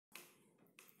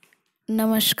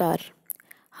नमस्कार।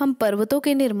 हम पर्वतों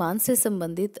के निर्माण से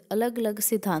संबंधित अलग अलग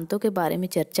सिद्धांतों के बारे में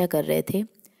चर्चा कर रहे थे,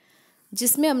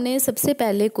 जिसमें हमने सबसे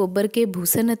पहले कोबर के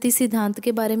भूसन्नति सिद्धांत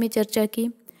के बारे में चर्चा की।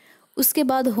 उसके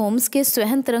बाद होम्स के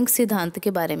स्वहन तरंग सिद्धांत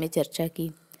के बारे में चर्चा की।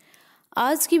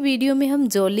 आज की वीडियो में हम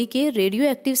जॉली के रेडियो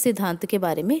एक्टिव सिद्धांत के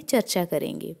बारे में चर्चा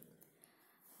करेंगे।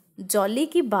 जॉली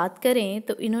की बात करें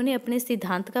तो इन्होंने अपने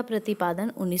सिद्धांत का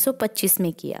प्रतिपादन 1925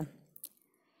 में किया।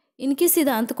 इनके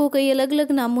सिद्धांत को कई अलग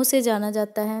अलग नामों से जाना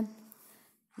जाता है,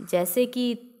 जैसे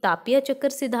कि तापीय चक्र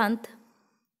सिद्धांत,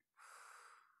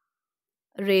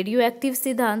 रेडियो एक्टिव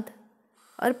सिद्धांत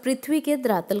और पृथ्वी के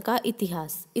धरातल का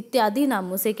इतिहास इत्यादि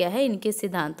नामों से क्या है, इनके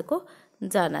सिद्धांत को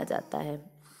जाना जाता है।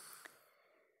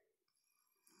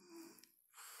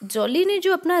 जॉली ने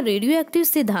जो अपना रेडियो एक्टिव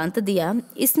सिद्धांत दिया,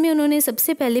 इसमें उन्होंने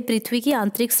सबसे पहले पृथ्वी की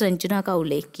आंतरिक संरचना का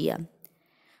उल्लेख किया।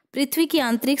 पृथ्वी की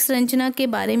आंतरिक संरचना के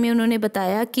बारे में उन्होंने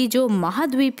बताया कि जो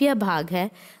महाद्वीपीय भाग है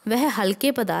वह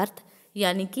हल्के पदार्थ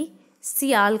यानी कि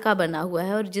सियाल का बना हुआ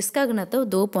है और जिसका घनत्व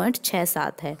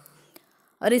 2.67 है।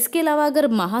 और इसके अलावा अगर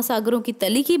महासागरों की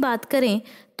तली की बात करें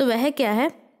तो वह क्या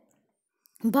है,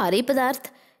 भारी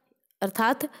पदार्थ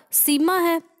अर्थात सीमा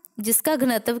है, जिसका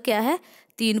घनत्व क्या है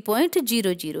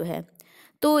 3.00 है।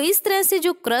 तो इस तरह से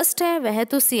जो क्रस्ट है वह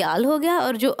तो सियाल हो गया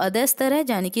और जो अधः स्तर है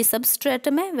यानी कि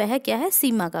सबस्ट्रेटम है वह क्या है,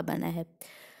 सीमा का बना है।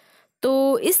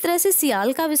 तो इस तरह से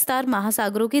सियाल का विस्तार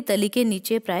महासागरों की तली के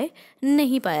नीचे प्राय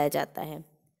नहीं पाया जाता है।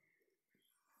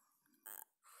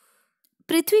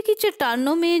 पृथ्वी की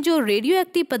चट्टानों में जो रेडियो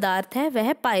एक्टिव पदार्थ है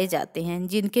वह पाए जाते हैं,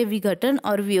 जिनके विघटन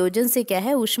और वियोजन से क्या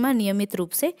है, ऊष्मा नियमित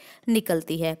रूप से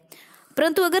निकलती है।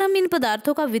 परंतु अगर हम इन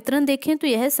पदार्थों का वितरण देखें तो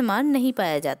यह समान नहीं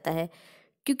पाया जाता है,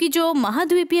 क्योंकि जो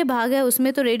महाद्वीपीय भाग है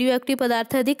उसमें तो रेडियो एक्टिव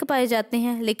पदार्थ अधिक पाए जाते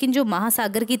हैं, लेकिन जो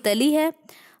महासागर की तली है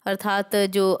अर्थात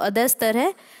जो अधः स्तर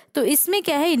है, तो इसमें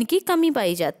क्या है, इनकी कमी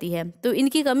पाई जाती है। तो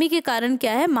इनकी कमी के कारण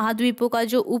क्या है, महाद्वीपों का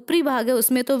जो ऊपरी भाग है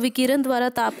उसमें तो विकिरण द्वारा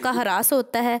ताप का ह्रास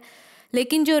होता है,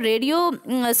 लेकिन जो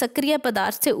रेडियो सक्रिय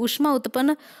पदार्थ से ऊष्मा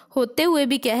उत्पन्न होते हुए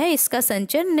भी क्या है, इसका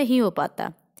संचयन नहीं हो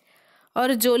पाता।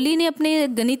 और जॉली ने अपने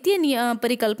गणितीय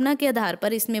परिकल्पना के आधार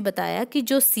पर इसमें बताया कि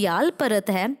जो सियाल परत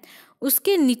है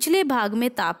उसके निचले भाग में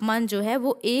तापमान जो है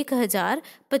वो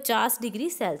 1050 डिग्री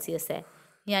सेल्सियस है,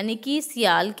 यानी कि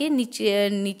सियाल के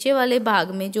नीचे वाले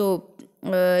भाग में जो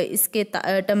इसके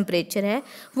टेम्परेचर है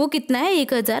वो कितना है,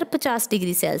 1050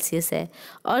 डिग्री सेल्सियस है।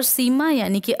 और सीमा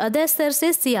यानी कि अधः स्तर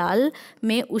से सियाल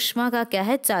में ऊष्मा का क्या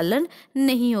है, चालन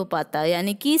नहीं हो पाता,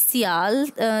 यानी कि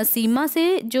सीमा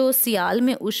से जो सियाल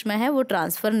में ऊष्मा है वो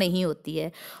ट्रांसफ़र नहीं होती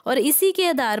है। और इसी के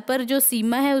आधार पर जो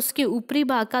सीमा है उसके ऊपरी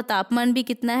भाग का तापमान भी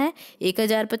कितना है,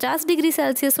 1050 डिग्री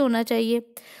सेल्सियस होना चाहिए।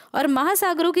 और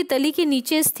महासागरों की तली के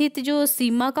नीचे स्थित जो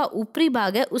सीमा का ऊपरी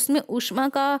भाग है उसमें ऊष्मा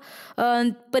का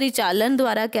परिचालन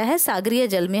द्वारा क्या है, सागरीय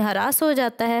जल में ह्रास हो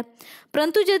जाता है।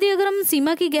 परंतु यदि अगर हम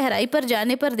सीमा की गहराई पर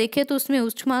जाने पर देखें तो उसमें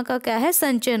ऊष्मा का क्या है,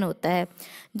 संचयन होता है,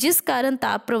 जिस कारण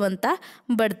ताप प्रवणता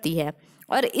बढ़ती है।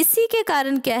 और इसी के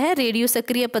कारण क्या है, रेडियो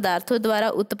सक्रिय पदार्थों द्वारा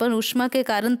उत्पन्न ऊष्मा के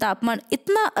कारण तापमान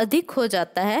इतना अधिक हो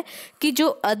जाता है कि जो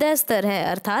अधः स्तर है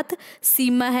अर्थात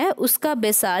सीमा है उसका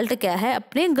बेसाल्ट क्या है,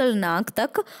 अपने गलनांक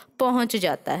तक पहुंच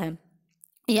जाता है,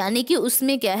 यानी कि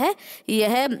उसमें क्या है,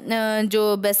 यह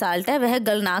जो बेसाल्ट है वह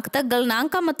गलनांक तक,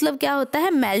 गलनांक का मतलब क्या होता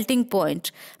है, मेल्टिंग पॉइंट,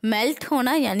 मेल्ट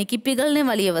होना यानी कि पिघलने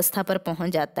वाली अवस्था पर पहुंच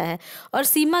जाता है। और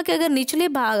सीमा के अगर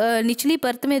निचली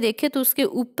परत में देखें तो उसके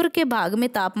ऊपर के भाग में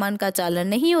तापमान का चालन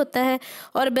नहीं होता है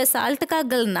और बेसाल्ट का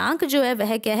गलनांक जो है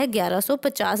वह क्या है,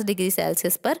 1150 डिग्री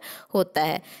सेल्सियस पर होता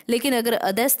है। लेकिन अगर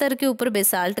अधः स्तर के ऊपर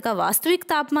बेसाल्ट का वास्तविक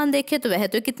तापमान देखें तो वह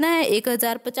तो कितना है,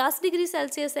 1050 डिग्री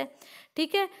सेल्सियस है,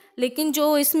 ठीक है। लेकिन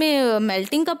जो इसमें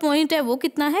मेल्टिंग का पॉइंट है वो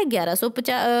कितना है,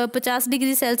 1150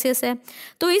 डिग्री सेल्सियस है।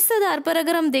 तो इस आधार पर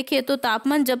अगर हम देखें तो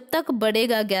तापमान जब तक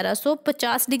बढ़ेगा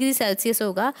 1150 डिग्री सेल्सियस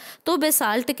होगा तो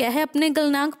बेसाल्ट क्या है, अपने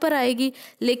गलनांक पर आएगी,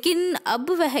 लेकिन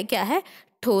अब वह क्या है,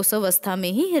 ठोस अवस्था में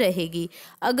ही रहेगी।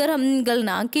 अगर हम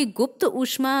गलनांक की गुप्त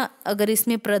ऊष्मा अगर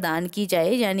इसमें प्रदान की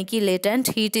जाए, यानी कि लेटेंट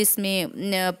हीट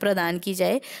इसमें प्रदान की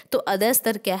जाए, तो अधः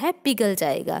स्तर क्या है, पिघल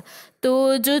जाएगा।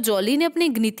 तो जो जॉली ने अपनी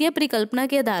गणितीय परिकल्पना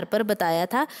के आधार पर बताया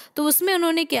था, तो उसमें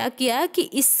उन्होंने क्या किया कि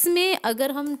इसमें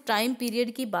अगर हम टाइम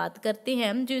पीरियड की बात करते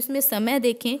हैं, जो इसमें समय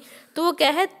देखें तो वो क्या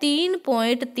है,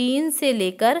 3.3 से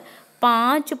लेकर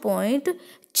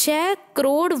 5.6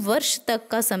 करोड़ वर्ष तक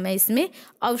का समय इसमें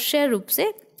अवश्य रूप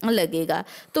से लगेगा।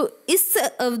 तो इस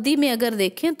अवधि में अगर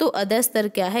देखें तो अधः स्तर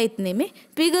क्या है, इतने में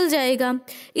पिघल जाएगा।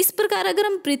 इस प्रकार अगर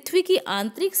हम पृथ्वी की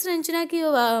आंतरिक संरचना की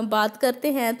बात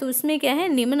करते हैं तो उसमें क्या है,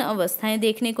 निम्न अवस्थाएं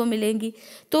देखने को मिलेंगी।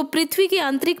 तो पृथ्वी के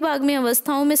आंतरिक भाग में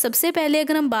अवस्थाओं में सबसे पहले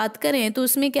अगर हम बात करें तो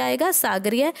उसमें क्या आएगा,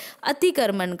 सागरीय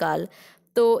अतिक्रमण काल।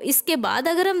 तो इसके बाद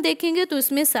अगर हम देखेंगे तो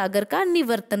इसमें सागर का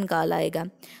निवर्तन काल आएगा।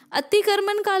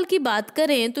 अतिक्रमण काल की बात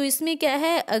करें तो इसमें क्या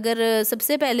है, अगर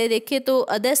सबसे पहले देखें तो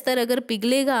अधः स्तर अगर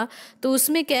पिघलेगा तो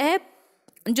उसमें क्या है,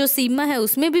 जो सीमा है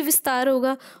उसमें भी विस्तार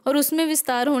होगा, और उसमें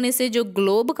विस्तार होने से जो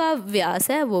ग्लोब का व्यास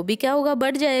है वो भी क्या होगा,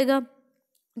 बढ़ जाएगा।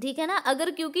 ठीक है ना। अगर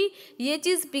क्योंकि ये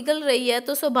चीज़ पिघल रही है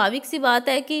तो स्वाभाविक सी बात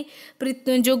है कि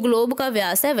जो ग्लोब का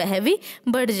व्यास है वह भी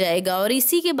बढ़ जाएगा। और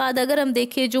इसी के बाद अगर हम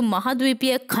देखें जो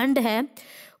महाद्वीपीय खंड है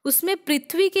उसमें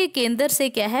पृथ्वी के केंद्र से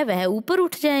क्या है, वह ऊपर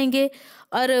उठ जाएंगे,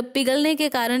 और पिघलने के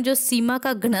कारण जो सीमा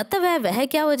का घनत्व है वह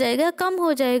क्या हो जाएगा, कम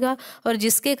हो जाएगा, और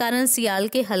जिसके कारण सियाल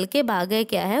के हल्के भाग है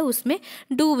क्या है उसमें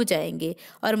डूब जाएंगे।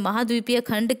 और महाद्वीपीय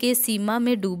खंड के सीमा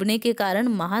में डूबने के कारण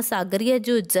महासागरीय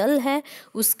जो जल है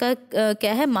उसका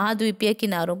क्या है, महाद्वीपीय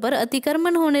किनारों पर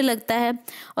अतिक्रमण होने लगता है,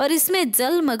 और इसमें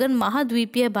जलमग्न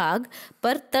महाद्वीपीय भाग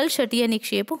पर तलछटीय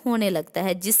निक्षेप होने लगता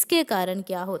है, जिसके कारण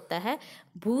क्या होता है,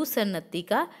 भूसन्नति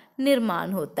का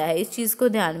निर्माण होता है। इस चीज़ को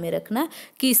ध्यान में रखना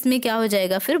कि इसमें क्या हो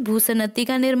जाएगा, फिर भूसन्नति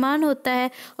का निर्माण होता है।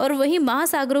 और वहीं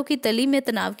महासागरों की तली में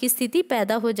तनाव की स्थिति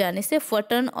पैदा हो जाने से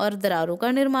फटन और दरारों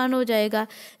का निर्माण हो जाएगा,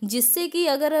 जिससे कि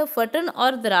अगर फटन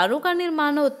और दरारों का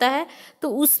निर्माण होता है तो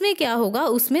उसमें क्या होगा,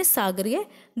 उसमें सागरीय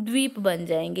द्वीप बन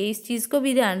जाएंगे। इस चीज़ को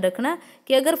भी ध्यान रखना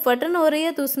कि अगर फटन हो रही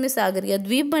है तो उसमें सागरीय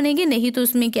द्वीप बनेंगे, नहीं तो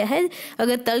उसमें क्या है,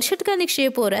 अगर तलछट का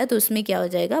निक्षेप हो रहा है तो उसमें क्या हो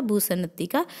जाएगा, भूसन्नति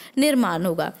का निर्माण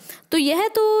होगा। तो यह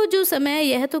तो जो समय है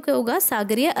यह तो क्या होगा,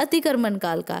 सागरीय अतिक्रमण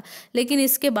काल का। लेकिन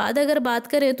इसके बाद अगर बात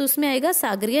करें तो उसमें आएगा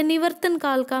सागरीय निवर्तन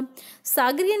काल का।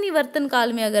 सागरीय निवर्तन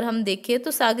काल में अगर हम देखें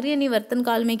तो सागरीय निवर्तन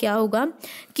काल में क्या होगा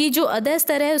कि जो अधः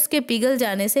स्तर है उसके पिघल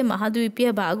जाने से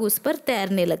महाद्वीपीय भाग उस पर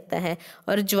तैरने लगता है,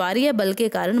 और ज्वारीय बल के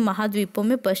कारण महाद्वीपों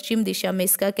में पश्चिम दिशा में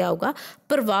इसका क्या होगा,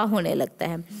 प्रवाह होने लगता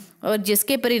है, और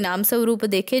जिसके परिणाम स्वरूप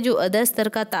देखें जो अधः स्तर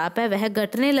का ताप है वह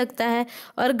घटने लगता है,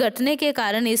 और घटने के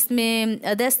कारण इसमें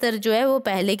अधः स्तर जो है वो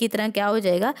पहले की तरह क्या हो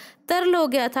जाएगा, तरल हो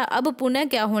गया था, अब पुनः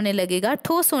क्या होने लगेगा,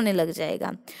 ठोस होने लग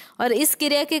जाएगा, और इस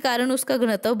क्रिया के कारण उसका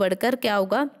घनत्व बढ़कर क्या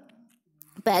होगा,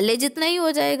 पहले जितना ही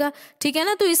हो जाएगा। ठीक है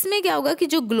ना। तो इसमें क्या होगा कि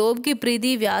जो ग्लोब की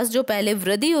परिधि व्यास जो पहले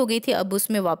वृद्धि हो गई थी अब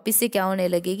उसमें वापस से क्या होने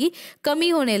लगेगी, कमी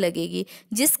होने लगेगी,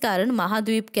 जिस कारण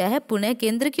महाद्वीप क्या है, पुनः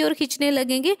केंद्र की ओर खींचने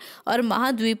लगेंगे। और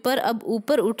महाद्वीप पर अब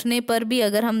ऊपर उठने पर भी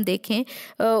अगर हम देखें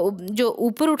जो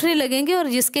ऊपर उठने लगेंगे, और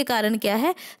जिसके कारण क्या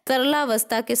है,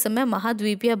 तरलावस्था के समय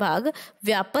महाद्वीपीय भाग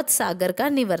व्यापक सागर का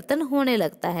निवर्तन होने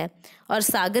लगता है, और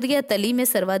सागरीय तली में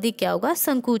सर्वाधिक क्या होगा,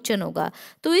 संकुचन होगा।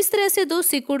 तो इस तरह से दो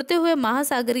सिकुड़ते हुए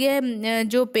महासागरीय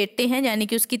जो पेटे हैं यानी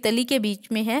कि उसकी तली के बीच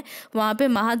में है, वहाँ पे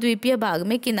महाद्वीपीय भाग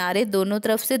में किनारे दोनों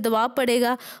तरफ से दबाव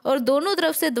पड़ेगा, और दोनों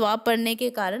तरफ से दबाव पड़ने के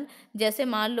कारण, जैसे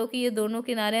मान लो कि ये दोनों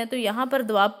किनारे हैं तो यहाँ पर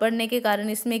दबाव पड़ने के कारण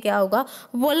इसमें क्या होगा,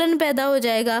 वलन पैदा हो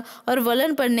जाएगा, और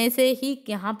वलन पड़ने से ही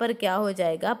यहाँ पर क्या हो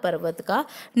जाएगा, पर्वत का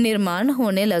निर्माण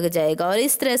होने लग जाएगा। और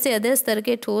इस तरह से अधः स्तर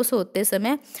के ठोस होते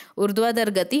समय ऊर्ध्वाधर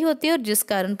गति होती है, और जिस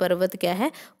कारण पर्वत क्या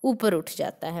है, ऊपर उठ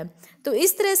जाता है। तो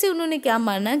इस तरह से उन्होंने क्या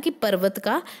माना कि पर्वत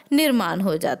का निर्माण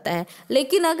हो जाता है।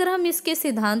 लेकिन अगर हम इसके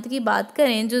सिद्धांत की बात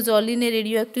करें, जो जॉली ने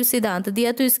रेडियो एक्टिव सिद्धांत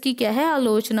दिया, तो इसकी क्या है,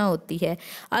 आलोचना होती है।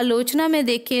 आलोचना में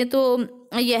देखें तो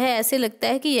यह ऐसे लगता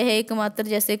है कि यह एकमात्र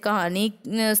जैसे कहानी,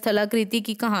 स्थलाकृति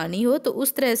की कहानी हो, तो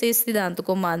उस तरह से इस सिद्धांत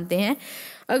को मानते हैं।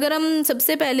 अगर हम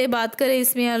सबसे पहले बात करें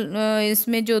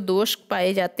इसमें जो दोष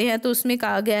पाए जाते हैं, तो उसमें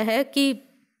कहा गया है कि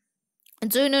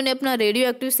जो इन्होंने अपना रेडियो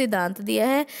एक्टिव सिद्धांत दिया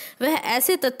है वह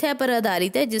ऐसे तथ्य पर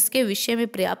आधारित है जिसके विषय में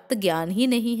पर्याप्त ज्ञान ही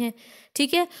नहीं है।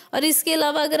 ठीक है। और इसके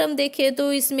अलावा अगर हम देखें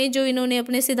तो इसमें जो इन्होंने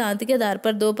अपने सिद्धांत के आधार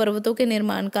पर दो पर्वतों के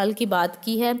निर्माण काल की बात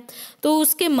की है, तो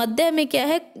उसके मध्य में क्या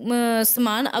है,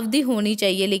 समान अवधि होनी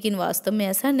चाहिए, लेकिन वास्तव में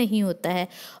ऐसा नहीं होता है।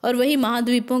 और वही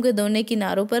महाद्वीपों के दोनों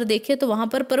किनारों पर देखें तो वहां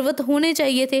पर पर्वत होने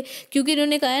चाहिए थे, क्योंकि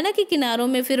इन्होंने कहा है ना कि किनारों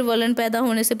में फिर वलन पैदा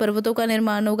होने से पर्वतों का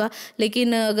निर्माण होगा।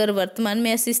 लेकिन अगर वर्तमान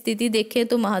में ऐसी स्थिति देखें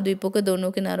तो महाद्वीपों के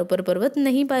दोनों किनारों पर पर्वत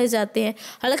नहीं पाए जाते हैं,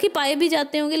 हालांकि पाए भी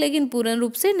जाते होंगे लेकिन पूर्ण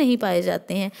रूप से नहीं पाए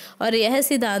जाते हैं। और यह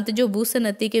सिद्धांत जो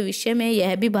भूसन्नति के विषय में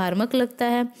यह भी भ्रामक लगता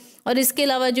है। और इसके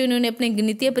अलावा जो इन्होंने अपने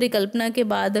गणितीय परिकल्पना के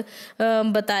बाद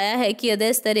बताया है कि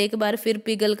अधः स्तर एक बार फिर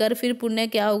पिघल कर फिर पुनः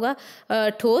क्या होगा,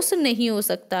 ठोस नहीं हो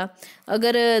सकता।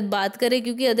 अगर बात करें,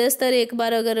 क्योंकि अधः स्तर एक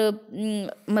बार अगर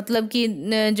मतलब कि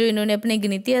जो इन्होंने अपने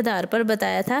गणितीय आधार पर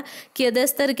बताया था कि अधः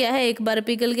स्तर क्या है, एक बार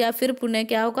पिघल गया फिर पुनः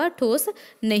क्या होगा, ठोस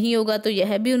नहीं होगा, तो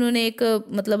यह भी उन्होंने एक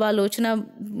मतलब आलोचना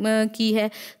की है।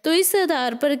 तो इस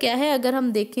आधार पर क्या है, अगर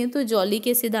हम देखें तो जॉली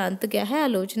के सिद्धांत क्या है,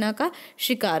 आलोचना का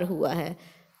शिकार हुआ है।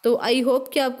 तो आई होप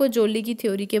कि आपको जॉली की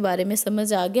थ्योरी के बारे में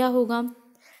समझ आ गया होगा।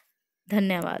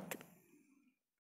 धन्यवाद।